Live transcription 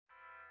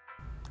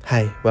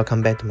Hi,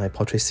 welcome back to my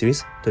portrait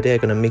series. Today I'm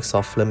gonna mix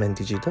of film and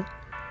digital,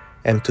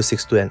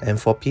 M262 and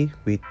M4-P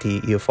with the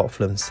Ilford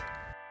films.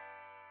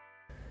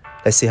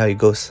 Let's see how it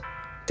goes.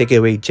 Take it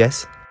away,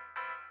 Jess.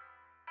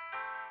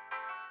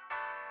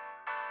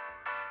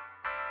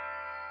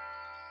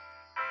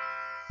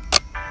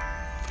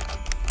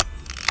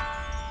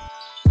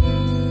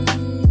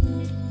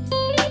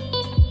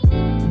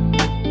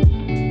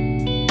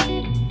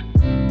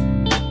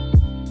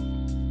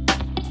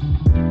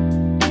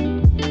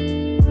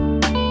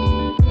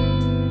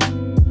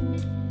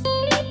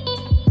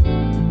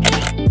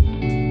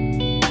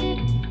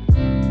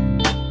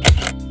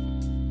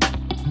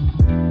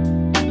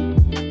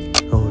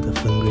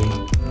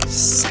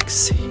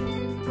 Sexy.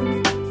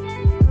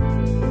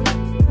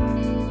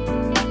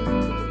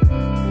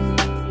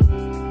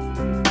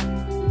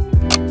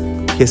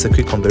 Here's a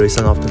quick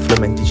comparison of the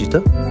film and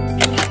digital.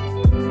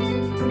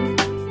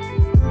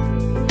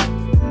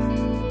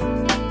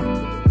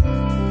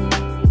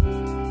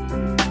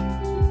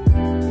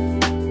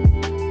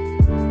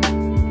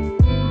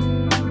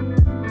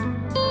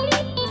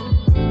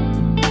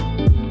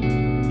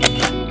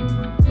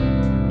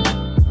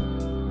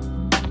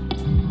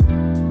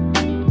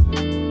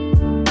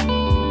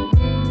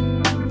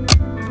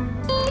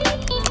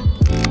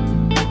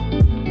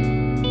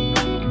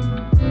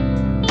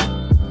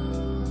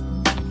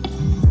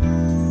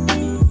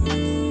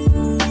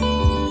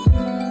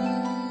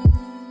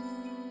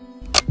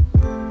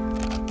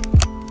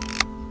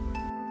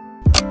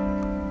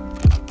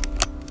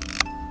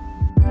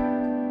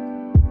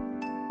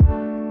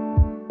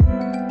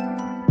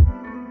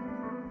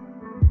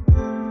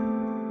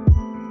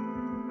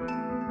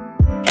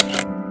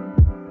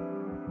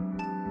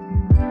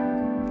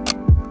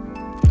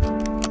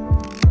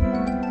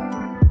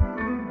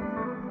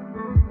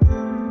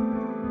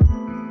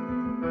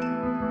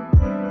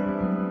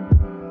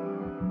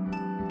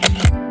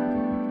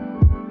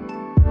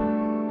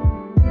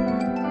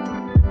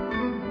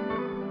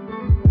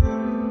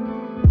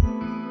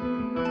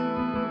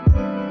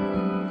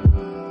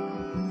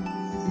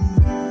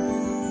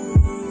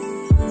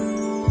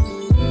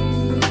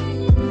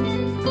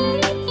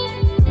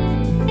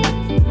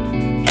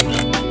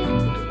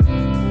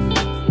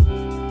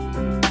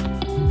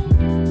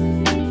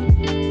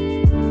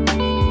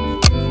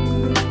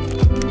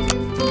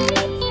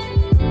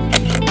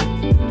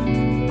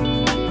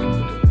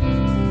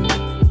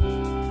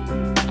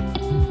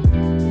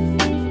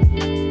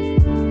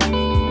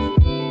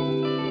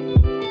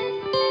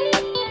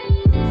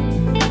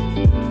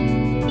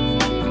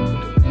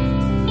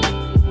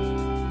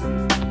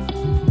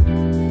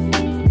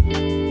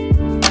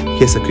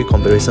 Here's a quick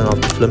comparison of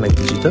the film and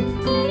digital.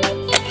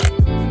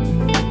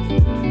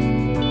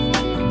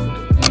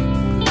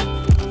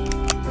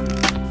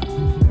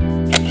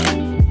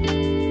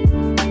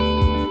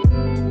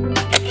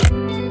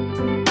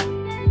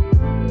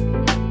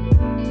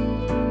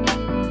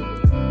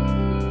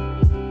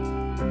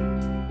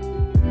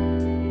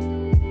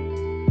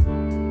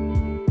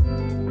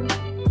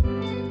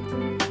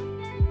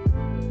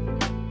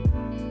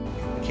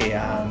 Okay,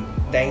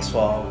 thanks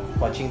for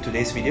watching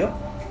today's video.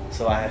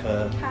 So I have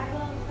a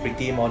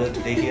pretty model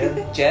today here,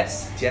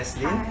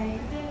 Jaszlyn.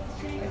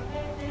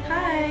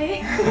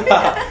 Hi.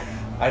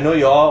 I know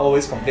you all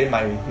always complain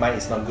my mic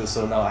is not good,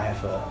 so now I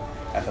have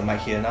a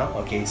mic here now.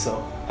 Okay,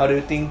 so how do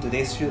you think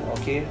today's shoot?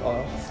 Okay,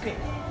 or It's great.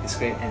 It's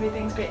great.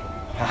 Everything's great.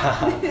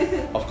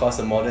 Of course,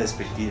 the model is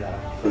pretty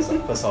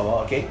first of all.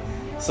 Okay,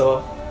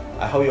 so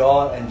I hope you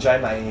all enjoy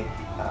my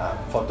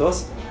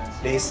photos.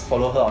 Please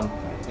follow her on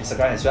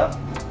Instagram as well.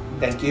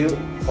 Thank you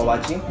for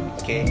watching.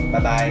 Okay,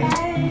 bye-bye.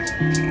 Bye.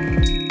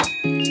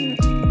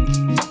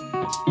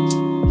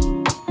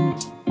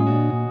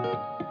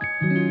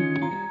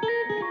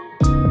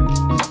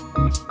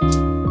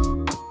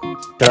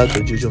 Shout out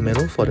to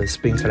Jujumello for the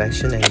spring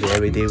collection and the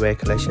everyday wear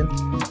collection.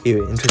 If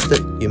you're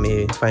interested, you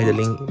may find the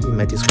link in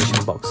my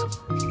description box.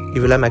 If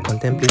you like my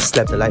content, please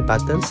slap the like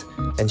buttons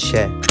and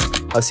share.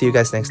 I'll see you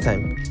guys next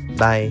time.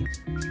 Bye.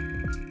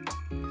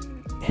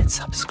 And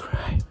subscribe.